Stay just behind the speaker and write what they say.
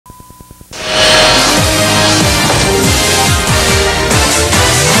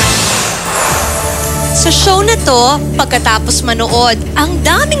show na to, pagkatapos manood, ang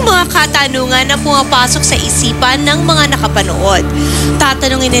daming mga katanungan na pumapasok sa isipan ng mga nakapanood.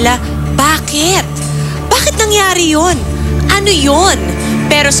 Tatanungin nila, bakit? Bakit nangyari yon? Ano yon?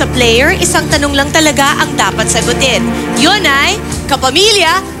 Pero sa player, isang tanong lang talaga ang dapat sagutin. Yun ay,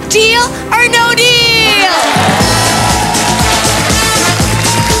 Kapamilya, deal or no deal?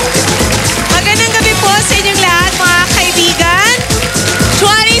 Magandang gabi po sa inyong lahat, mga kaibigan.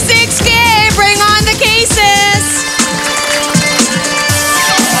 26K, bring on the cases!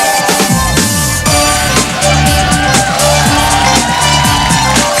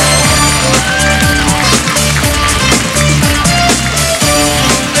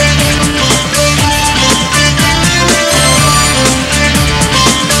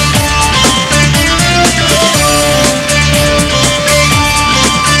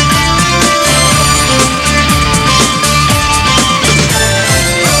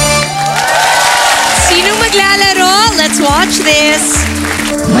 Let's watch this.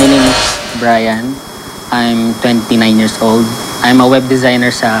 My name is Bryan. I'm 29 years old. I'm a web designer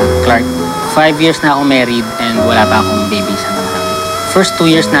sa Clark. 5 years na ako married and wala pa akong baby sa mga. First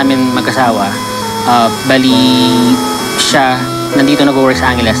 2 years namin mag-asawa, bali siya nandito nag-work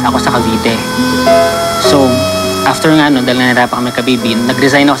sa Angeles, ako sa Cavite. So, after nga dahil nahirapan kami ka-baby,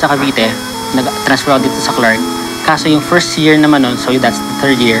 nag-resign ako sa Cavite, nag-transfer ako dito sa Clark. Kaso yung first year naman nun, so that's the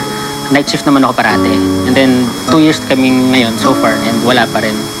third year, night shift naman ako parate. And then, 2 years kami ngayon so far and wala pa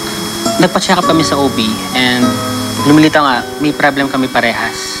rin. Nagpa-check up kami sa OB and lumilitaw nga, may problem kami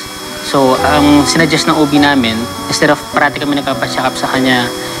parehas. So, ang sinuggest ng OB namin, instead of parati kami nagpa-check up sa kanya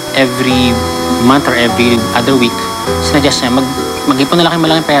every month or every other week, sinuggest niya, mag-ipon na lang kayo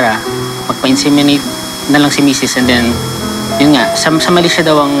malaking pera, magpa-inseminate na lang si Mrs. And then, yun nga, sa Malaysia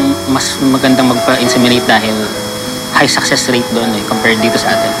daw ang mas magandang magpa-inseminate dahil high success rate doon compared dito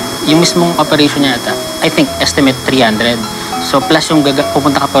sa atin. Yung mismong operation niya ata, I think estimate 300. So plus yung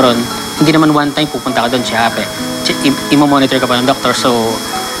pupunta ka pa ron, hindi naman one time pupunta ka doon, check-up i-monitor ka pa ng doctor, so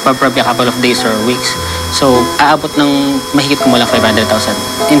probably a couple of days or weeks. So aabot ng mahigit kumulang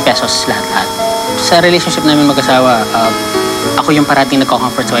 500,000 in pesos lahat-lahat. Sa relationship namin mag-asawa, ako yung parating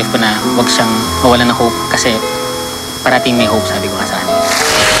nagko-comfort sa wife ko na wag siyang mawalan ng hope kasi parating may hope, sabi ko nga sa kanya.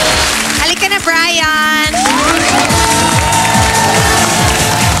 Halika na, Bryan!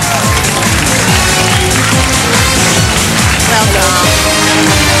 Welcome.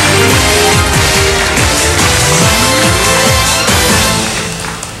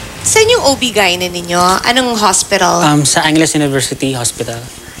 Saan yung OB-GYN ninyo? Anong hospital? Sa Angeles University Hospital.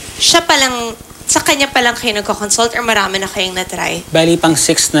 Siya palang, sa kanya palang kayo nagko-consult or marami na kayong na-try? Bali, pang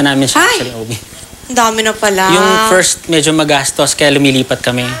 6 na namin siya actually OB. Ang dami na pala. Yung first, medyo magastos, kaya lumilipat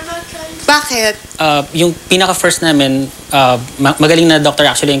kami. Bakit? Yung pinaka-first namin, magaling na doctor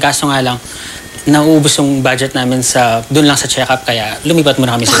actually, yung kaso nga lang, nauubos yung budget namin sa doon lang sa check-up, kaya lumipat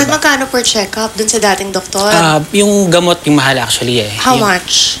muna kami sa iba. Bakit magkano per check-up doon sa dating doktor? Yung gamot, yung mahal actually eh. How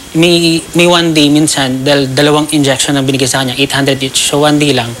much? May one day minsan, dahil dalawang injection na binigay sa kanya, 800 each. So one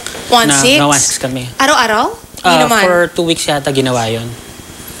day lang. 1.6? Na 1.6 kami. Araw-araw? Hindi naman. For 2 weeks yata ginawa yun.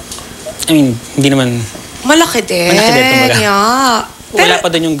 I mean, hindi naman... Malaki din. Malaki din, tumaga. Yeah. Wala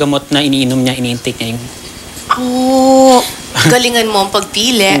pa doon yung gamot na iniinom niya, ini-intake niya yung... Oh, galingan mo ang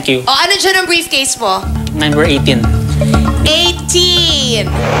pagpili. Thank you. O, ano dyan ang briefcase mo? Number 18. 18!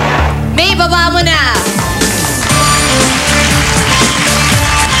 May baba mo na!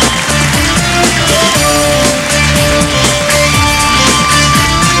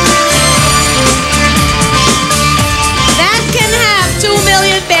 That can have 2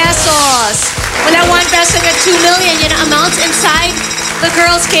 million pesos. Wala 1 peso na 2 million. Yan ang amounts inside the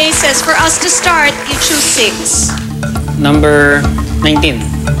girls' cases. For us to start, you choose 6. Number 19.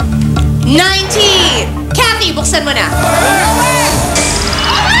 19! Kathy, buksan mo na.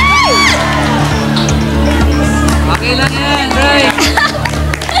 Okay lang yan, Bray.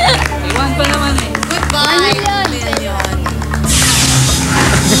 Iwan pa naman eh. Goodbye. Million.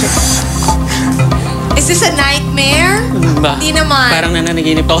 Is this a nightmare? Ba? Hindi naman. Parang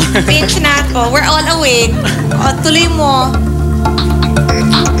nananaginip ako. Pinch na ako. We're all awake. O, tuloy mo.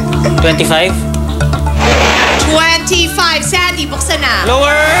 25. 25. Sandy, buksan na.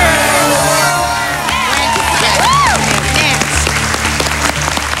 Lower! 25. Next.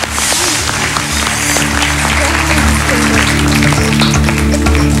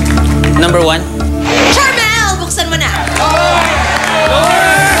 Number 1. Charmel, buksan mo na.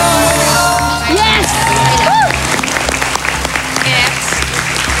 Yes! Next.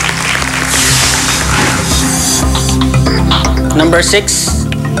 Number 6.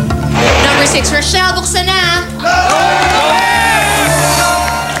 Number 6, Rochelle, buksan na.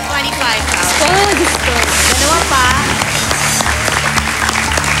 25,000. Oh, gusto.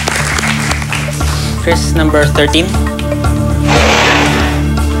 Kris, number 13.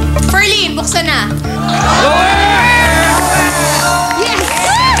 Ferlin, buksan na. Yes!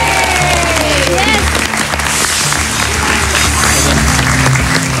 Yes!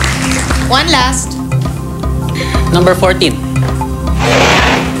 One last. Number 14.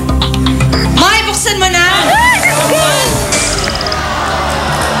 May, buksan mo na.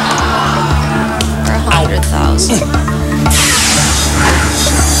 For 100,000.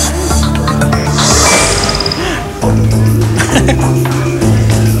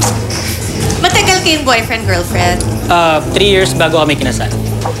 Matagal kayong boyfriend, girlfriend? 3 years bago kami kinasal.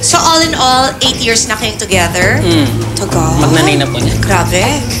 So all in all, 8 years na kayong together? To God. Magnanay na po niya.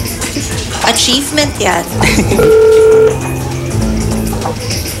 Grabe. Achievement yan.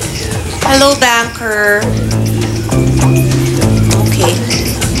 Hello, banker. Okay.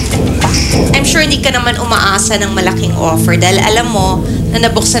 I'm sure hindi ka naman umaasa ng malaking offer dahil alam mo na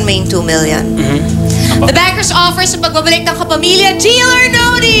nabuksan mo yung 2 million. The banker's offer sa pagbabalik ng Kapamilya, deal or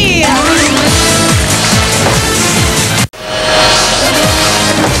no deal?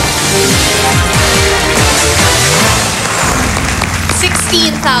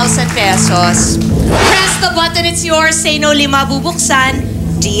 ₱16,000 pesos. Press the button, it's yours. Say no, 5 bubuksan.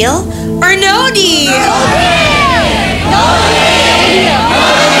 Deal or no deal?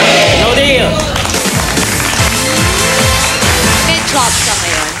 No deal! May job ka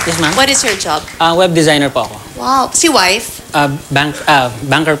ngayon. Yes, ma'am. What is your job? Web designer po ako. Wow. Si wife?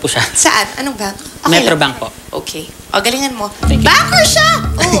 Banker po siya. Saan? Anong bank? Okay Metro lang. Bank po. Okay. O, galingan mo. Thank you. Banker siya!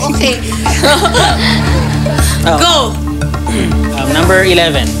 Oh, okay. Go! Number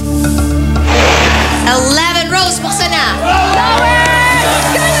 11. 11. Rose, buksan na.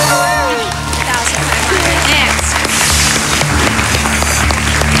 Next.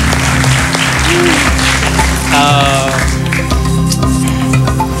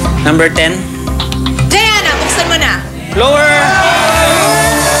 Number 10. Diana, buksan mo na. Lower!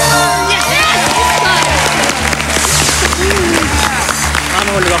 Yes! Ano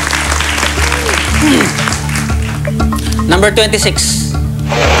ulit ako? Number 26.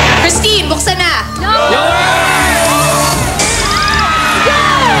 Christine, buksan na.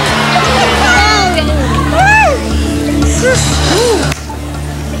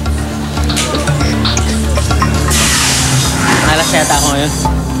 Alas yata ako ngayon.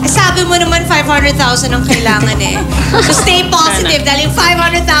 Eh, sabi mo naman 500,000 ang kailangan eh. So stay positive dahil yung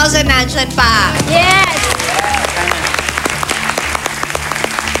 500,000 nandyan pa. Yes!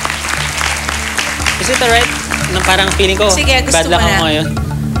 Is it alright? Parang feeling ko, Sige, gusto bad luck mo ako na. ngayon.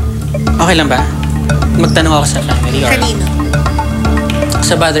 Okay lang ba? Magtanong ako sa family or Kanino?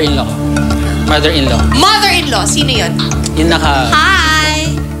 sa mother-in-law ko. Mother-in-law. Mother-in-law, sino yun? Yung naka... Hi!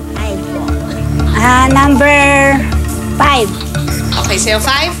 Number 5. Okay, sa'yo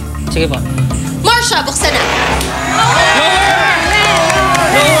 5. Sige po. Marsha, buksan na.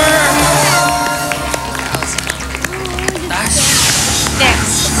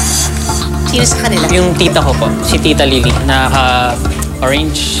 Next. Sino sa kanila? Yung tita ko po, si Tita Lily,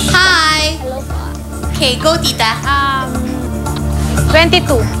 naka-orange. Hi! Okay, go tita.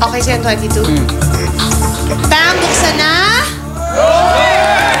 22. Okay, sa'yo 22. Bam, buksan na.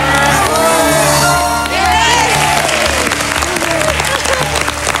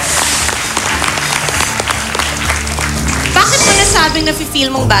 Bakit mo nasabing na-feel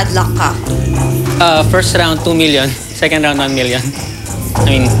mong bad luck ka? First round, 2 million. Second round, 1 million.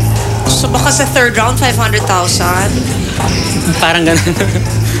 I mean, So baka sa third round, 500,000? parang ganun.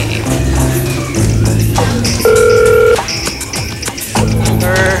 Okay.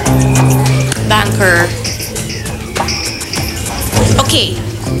 Banker. Okay.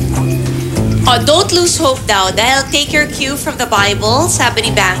 Oh, don't lose hope daw dahil take your cue from the Bible, sabi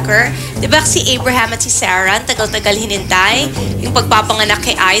ni Banker. Di ba si Abraham at si Sarah, tagal-tagal hinintay yung pagpapanganak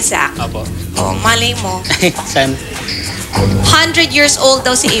kay Isaac. Opo. Oh, malay mo. San? 100 years old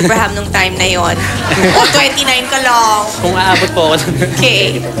daw si Abraham nung time na yon. O, 29 ka lang. Kung aabot po ako.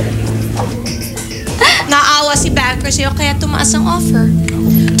 Okay. Naawa si Banker sa'yo kaya tumaas ang offer.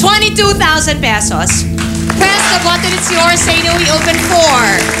 22,000 pesos. Press the button, it's yours. Say no, we open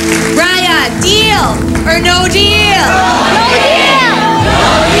 4. Bryan, deal or no deal? No deal!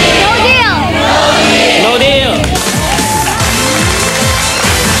 No deal! No deal!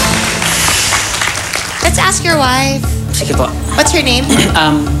 Let's ask your wife. Sige po. What's her name?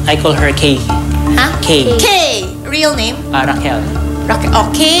 I call her Khey. Huh? Khey. Kay. Real name? Raquel.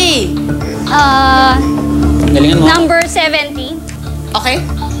 Okay. Galingan mo. Number 70. Okay?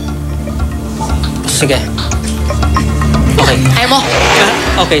 Sige. Okay. Ayaw mo.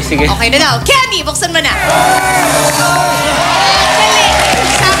 Okay, sige. Okay na daw. Kenny, buksan mo na. Dali.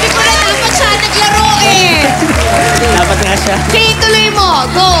 Sabi ko na dapat siya naglaro eh. Dapat nga siya. Okay, tuloy mo.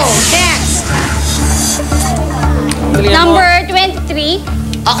 Go. Next. Number 23.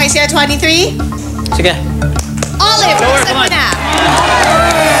 Okay, siya 23. Sige. Olive, Lower, buksan come mo on. na.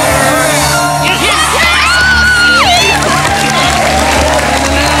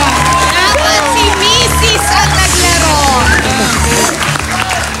 Dapat si Mrs. ang naglaro.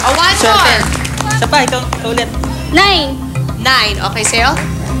 Oh, one more. Isa pa, ikaw ulit. 9. 9. Okay, sa'yo?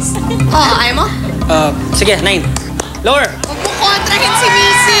 Oo, ayaw mo? Sige, 9. Lower. Huwag mo kontrahin si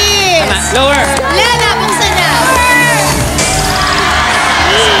Mrs. Tama, lower. Lala, buksan na.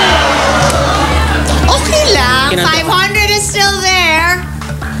 Okay lang. Kinanta. 500 is still there.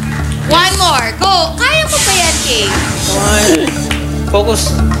 One more. Go. Kaya mo pa yan, Khey? Come on.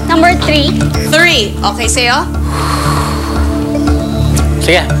 Focus. Number 3. 3. Okay, sa'yo?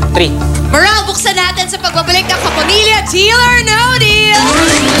 Sige, 3. Moral, buksan natin sa pagbabalik ng Kapamilya. Deal or no deal?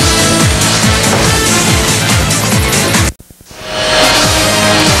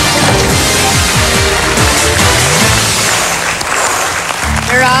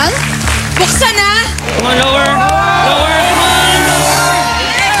 Moral, buksan na. Come on, lower. Lower, come on.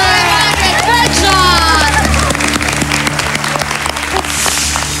 500. Good job.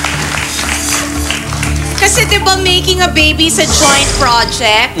 Kasi diba making a baby is a joint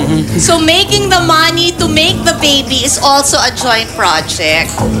project? So making the money to make the baby is also a joint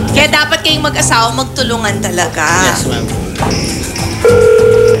project. Kaya dapat kayong mag-asawa magtulungan talaga. Yes, ma'am.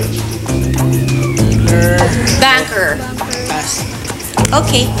 Banker. Pass.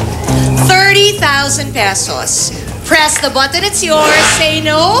 Okay. 30,000 pesos. Press the button, it's yours. Say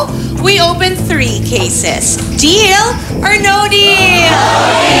no. We open 3 cases. Deal or no deal?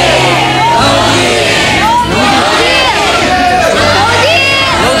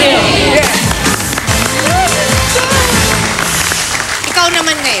 Ikaw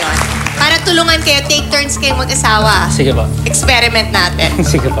naman ngayon. Para tulungan kayo, take turns kayo mag-asawa. Sige po. Experiment natin.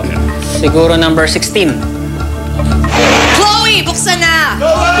 Sige po. Siguro number 16. Chloe, buksan na.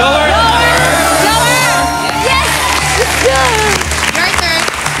 Lower. Yes! Let's go! Your turn.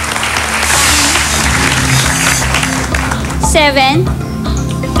 7.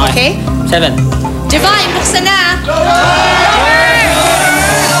 Okay. 7. Divine, buksan na.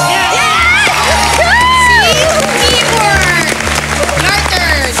 Teamwork. Your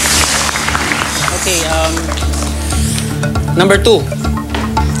turn. Okay, number 2.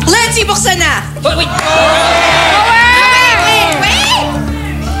 Lindsay, buksan na. Wait. Wait.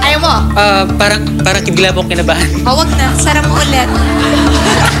 Ayaw mo. Parang kibigla po kinabahan. Oh, wag na. Sarap mo ulit.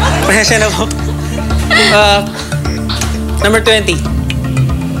 Pasensya na po. Number 20.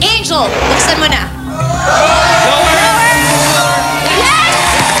 Angel, buksan mo na.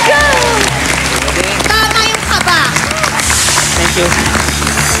 Tama yung kaba. Thank you.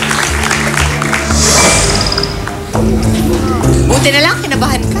 Buti na lang,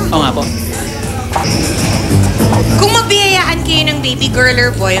 kinabahan ka. Oo nga po. Kung mabiyayaan kayo ng baby girl or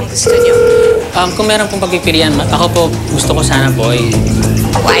boy, ang gusto nyo? Kung meron pong pagpipilian, ako po gusto ko sana po ay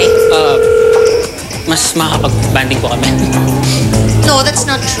Why? mas makakapag-banding po kami. No, that's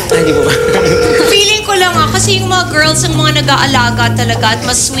not true. Hindi po ba? Feeling ko lang kasi yung mga girls ang mga nag-aalaga talaga at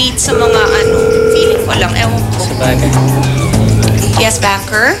mas sweet sa mga ano. Feeling ko lang, ewan ko. Sabagay. Yes,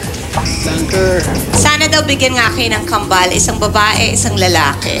 Banker? Banker. Sana daw bigyan nga kayo ng kambal. Isang babae, isang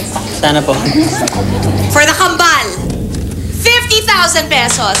lalaki. Sana po. For the kambal, 50,000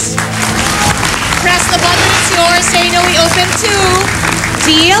 pesos. Press the button, it's yours. Say no, we open 2.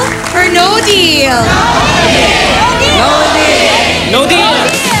 Deal or no deal? No deal!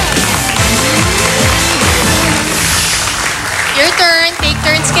 Your turn. Take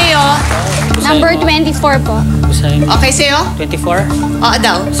turns kayo. Number 24 po. Usahin mo. Okay sa'yo? 24? Oo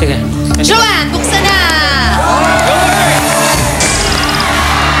daw. Sige. 24. Joanne, buksan na!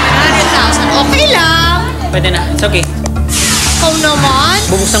 100,000. Okay lang. Pwede na. It's okay. Ikaw naman.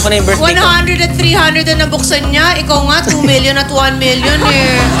 Bubuksan ko na yung birthday ko. 100 at 300 na nabuksan niya. Ikaw nga, 2 million at 1 million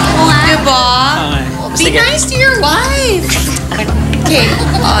eh. Oo nga. Diba? Be Sige. nice to your wife. Okay.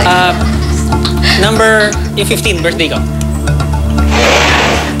 Number yung 15, birthday ko.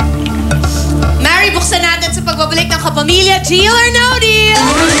 Mary, buksan natin sa pagbabalik ng Kapamilya. Deal or no deal?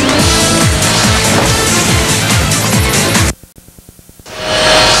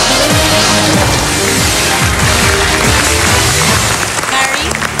 Mary,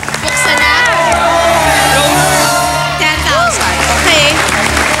 buksan na. 10,000. Okay.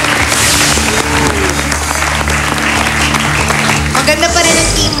 Maganda pa rin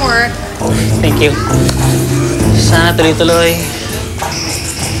ang teamwork. Thank you. Sana tuloy-tuloy.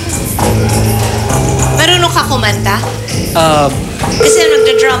 Marunong ka kumanta? Kasi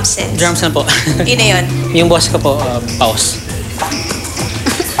nagda-drums eh. Drums na po. Yun na yun. Yung boss ko po, paus.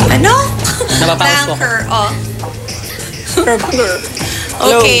 Ano? Napapaus po. Banker, oh.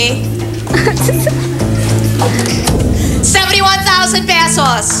 Hello. Okay. 71,000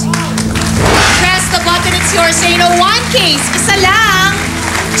 pesos. Press the button, it's yours. Say no one case. Isa lang.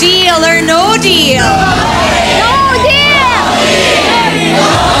 Deal or no deal? No deal! No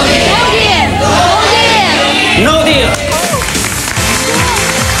deal! No deal!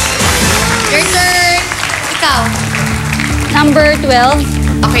 Your turn. Ikaw. Number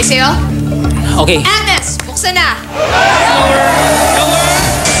 12. Okay sa'yo? Okay. Agnes, buksan na.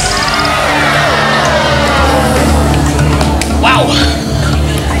 Wow!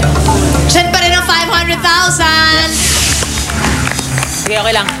 Diyan pa rin ang 500,000. Sige,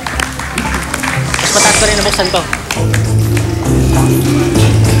 okay lang. Mas mataas pa rin nabuksan to.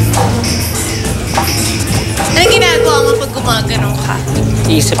 Ano ginagawa mo pag gumaganong ka?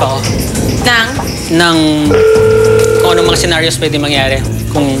 Iisip ako Nang? ng kung anong mga scenarios pwede mangyari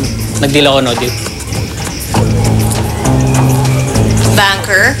kung nag-deal ako no deal.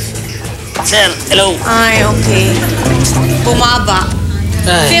 Banker? Sir, hello. Ay, okay. Bumaba.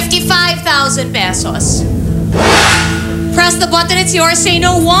 Ay. 55,000 pesos. Press the button, it's yours. Say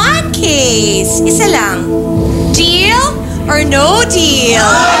no one case. Isa lang. Deal or no deal?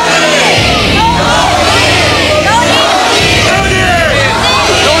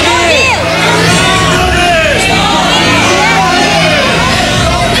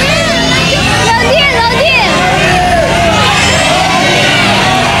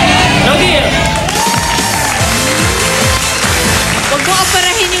 No deal! Huwag mo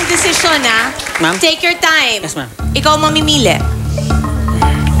aparahin yung desisyon, ha? Ma'am? Take your time. Yes, ma'am. Ikaw mamimili.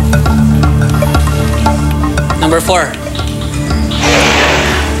 Number 4.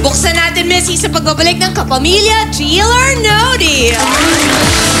 Buksan natin, Missy, sa pagbabalik ng Kapamilya, deal or no deal?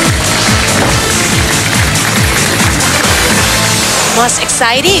 Mas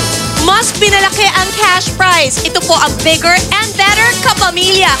exciting, mas pinalaki ang cash prize. Ito po ang bigger and better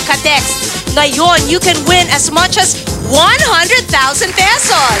Kapamilya ka-text. Ngayon, you can win as much as 100,000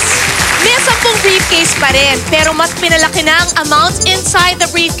 pesos. May 10 briefcase pa rin, pero mas pinalaki na ang amounts inside the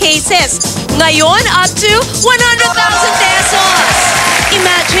briefcases. Ngayon, up to 100,000 pesos.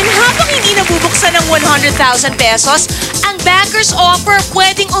 Imagine, habang hindi nabubuksan ng 100,000 pesos, ang bankers offer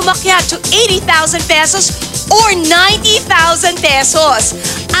pwedeng umakyat to 80,000 pesos or 90,000 pesos.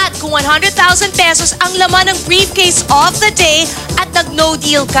 At kung 100,000 pesos ang laman ng briefcase of the day at nag-no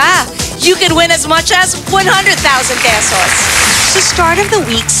deal ka, you can win as much as 100,000 pesos. Sa start of the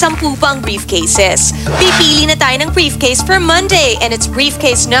week, 10 pa ang briefcases. Pipili na tayo ng briefcase for Monday and it's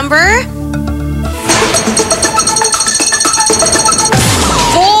briefcase number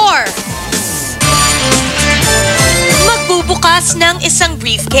 4. Magbubukas ng isang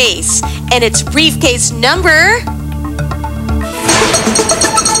briefcase and it's briefcase number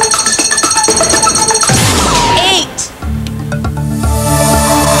 8.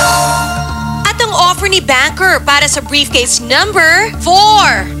 At ang offer ni banker para sa briefcase number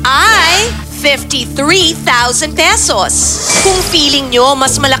 4 ay 53,000 pesos. Kung feeling nyo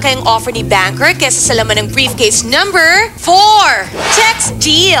mas malaki ang offer ni banker kesa sa laman ng briefcase number 4, text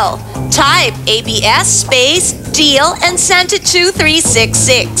DEAL. Type ABS space DEAL and send to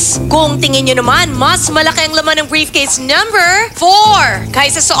 2366. Kung tingin nyo naman mas malaki ang laman ng briefcase number 4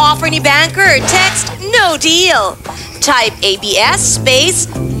 kaysa sa offer ni banker, text NO DEAL. Type ABS space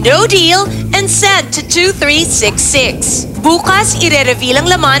NO DEAL and send to 2366. Bukas, ire-reveal ang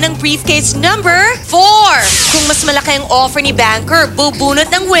laman ng briefcase number 4. Kung mas malaki ang offer ni banker, bubunot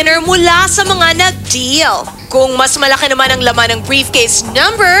ng winner mula sa mga nag-deal. Kung mas malaki naman ang laman ng briefcase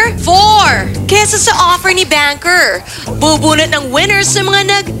number 4 kesa sa offer ni banker, bubunot ng winner sa mga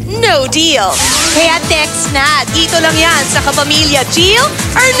nag-no deal. Kaya text na, dito lang yan sa Kapamilya, deal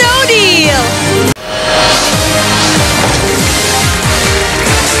or no deal?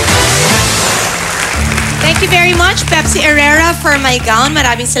 Thank you very much, Pepsi Herrera, for my gown.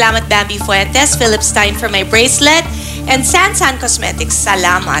 Maraming salamat, Bambi Fuentes, Philip Stein for my bracelet, and Sansan Cosmetics.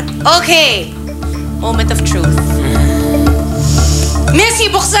 Salamat. Okay. Moment of truth. Missy,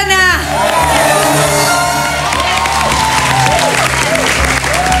 buksan na!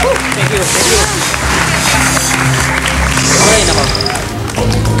 Thank you. Okay na po.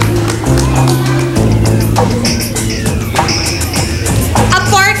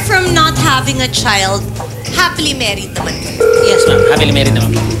 Apart from not having a child, happily married naman kayo. Yes, ma'am. Happily married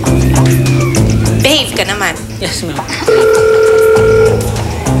naman. Behave ka naman. Yes, ma'am.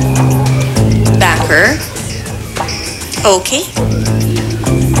 Banker. Okay.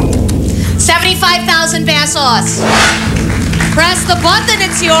 75,000 pesos. Press the button,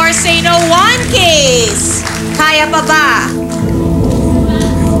 it's yours. Say no one case. Kaya pa ba?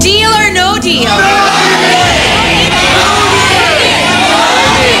 Deal or no deal?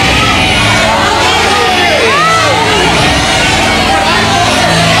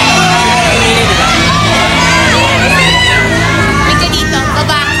 Halika dito,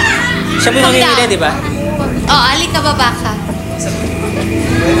 baba ka. Siya po mamimili, di ba? Oo, halika, baba ka.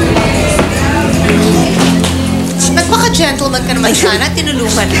 Nagpaka-gentleman ka naman sana,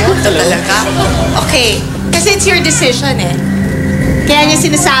 tinulungan mo. Ito talaga. Okay, kasi it's your decision eh. Kaya niya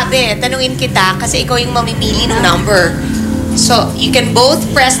sinasabi, tanungin kita kasi ikaw yung mamimili ng number. So, you can both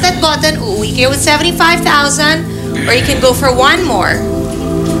press that button, uuwi kayo with 75,000, or you can go for one more.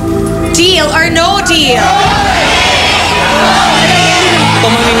 Deal or no deal? Ito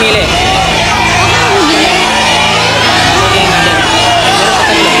mamimili.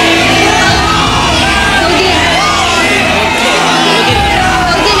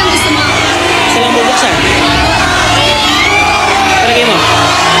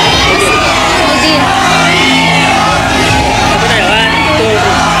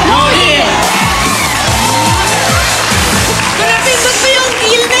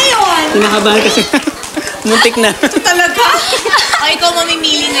 Kinakabahan kasi. Muntik na. Talaga? O, ikaw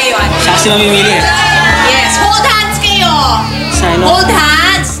mamimili ngayon. Siya kasi mamimili eh. Yes, hold hands kayo. Sign off. Hold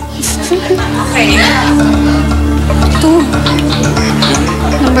hands. Okay.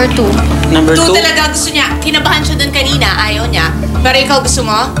 Number 2. Number 2. Two talaga gusto niya. Kinabahan siya dun kanina. Ayaw niya. Pero ikaw gusto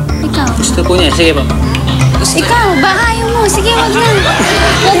mo? Ikaw. Gusto po niya. Sige po. Ikaw, baka ayaw mo. Sige, wag na.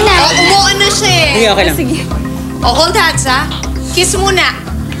 Wag na. O, umuon na siya eh. Sige, okay lang. Sige. O, hold hands ha. Kiss muna.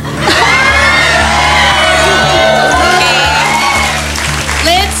 Okay.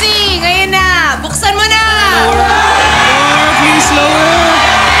 Let's see. Ngayon na. Buksan mo na. Please, lower.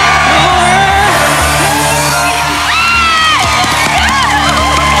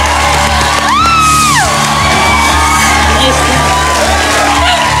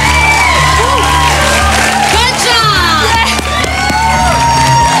 Good job.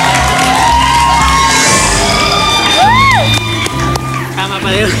 Tama pa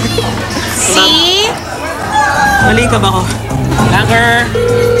yun. See? Mali ka ba ko? Banker.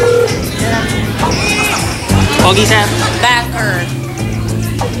 Pogi, sir. Backer.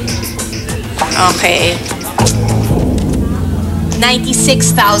 Okay.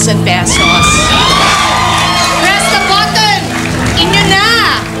 96,000 pesos. Press the button. Inyo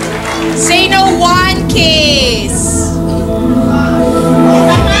na. Say no one case.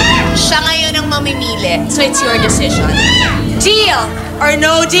 Siya ngayon ang mamimili. So it's your decision. Deal or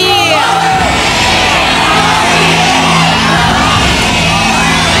no deal?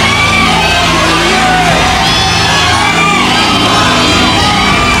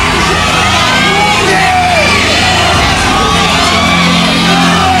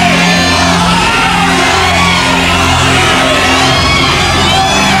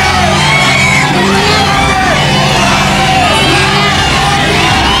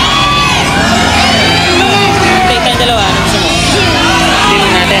 Take tayong dalawa. Ano gusto mo? Deal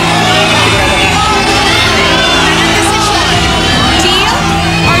natin. Sigurado ka. Deal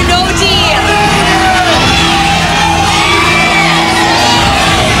or no deal?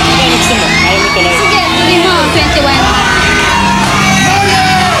 Ano gusto mo? Ayaw mo tuloy. Sige, tuloy mo. 21.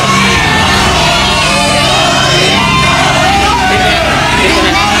 Dito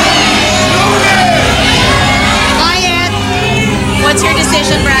na. Quiet. What's your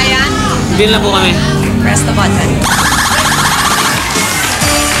decision, Bryan? Deal na po kami. Press the button.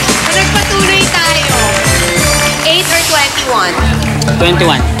 Nagpatuloy tayo. 8 or 21?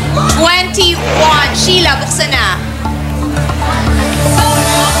 21. 21. Sheila, buksan na.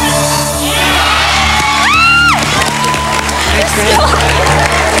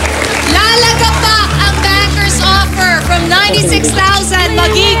 Lalagapak ang banker's offer from 96,000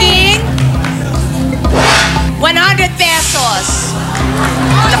 magiging 100 pesos.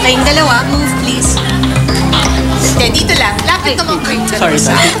 Kayong dalawa, move please. Dito lang. Lapit naman kayo dalawa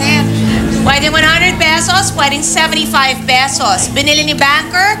sa akin. Pwedeng 100 pesos, pwedeng 75 pesos. Binili ni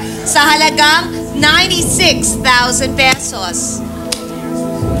banker sa halagang 96,000 pesos.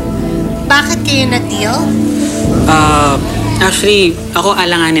 Bakit kayo nag-deal? Actually, ako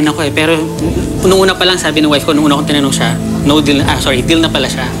alanganin ako eh. Pero nung una pa lang sabi ng wife ko, nung una kong tinanong siya, no deal, deal na pala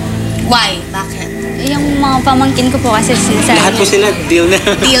siya. Why? Bakit? Yung mga pamangkin ko po kasi sinasabi. Lahat po sila, deal na.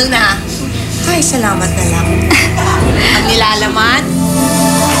 Deal na. Ay, salamat na lang. Ang nilalaman?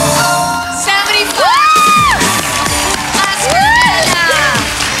 75! Passport na!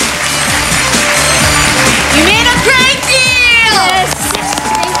 You made a great deal! Yes.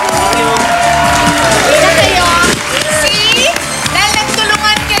 Thank you. Na kayo. See?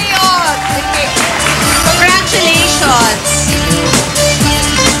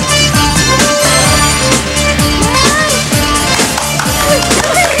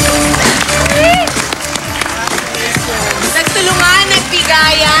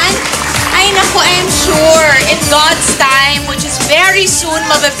 God's time, which is very soon,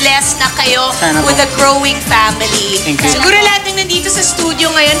 mabe-bless na kayo Sana with po. a growing family. Thank you. Siguro lahat ng nandito sa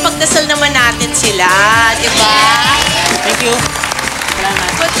studio ngayon, pagdasal naman natin sila, di ba? Thank you.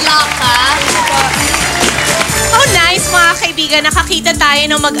 Salamat. Good luck, ha? Oh, nice, mga kaibigan. Nakakita tayo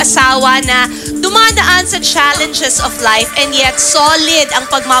ng mag-asawa na dumadaan sa challenges of life and yet solid ang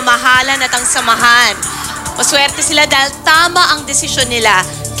pagmamahalan at ang samahan. Maswerte sila dahil tama ang desisyon nila.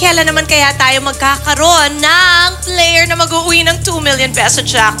 Kailan naman kaya tayo magkakaroon ng player na mag-uwi ng 2 million peso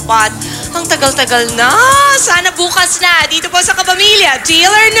jackpot? Ang tagal-tagal na. Sana bukas na. Dito po sa Kapamilya. Deal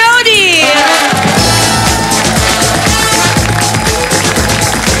or no deal?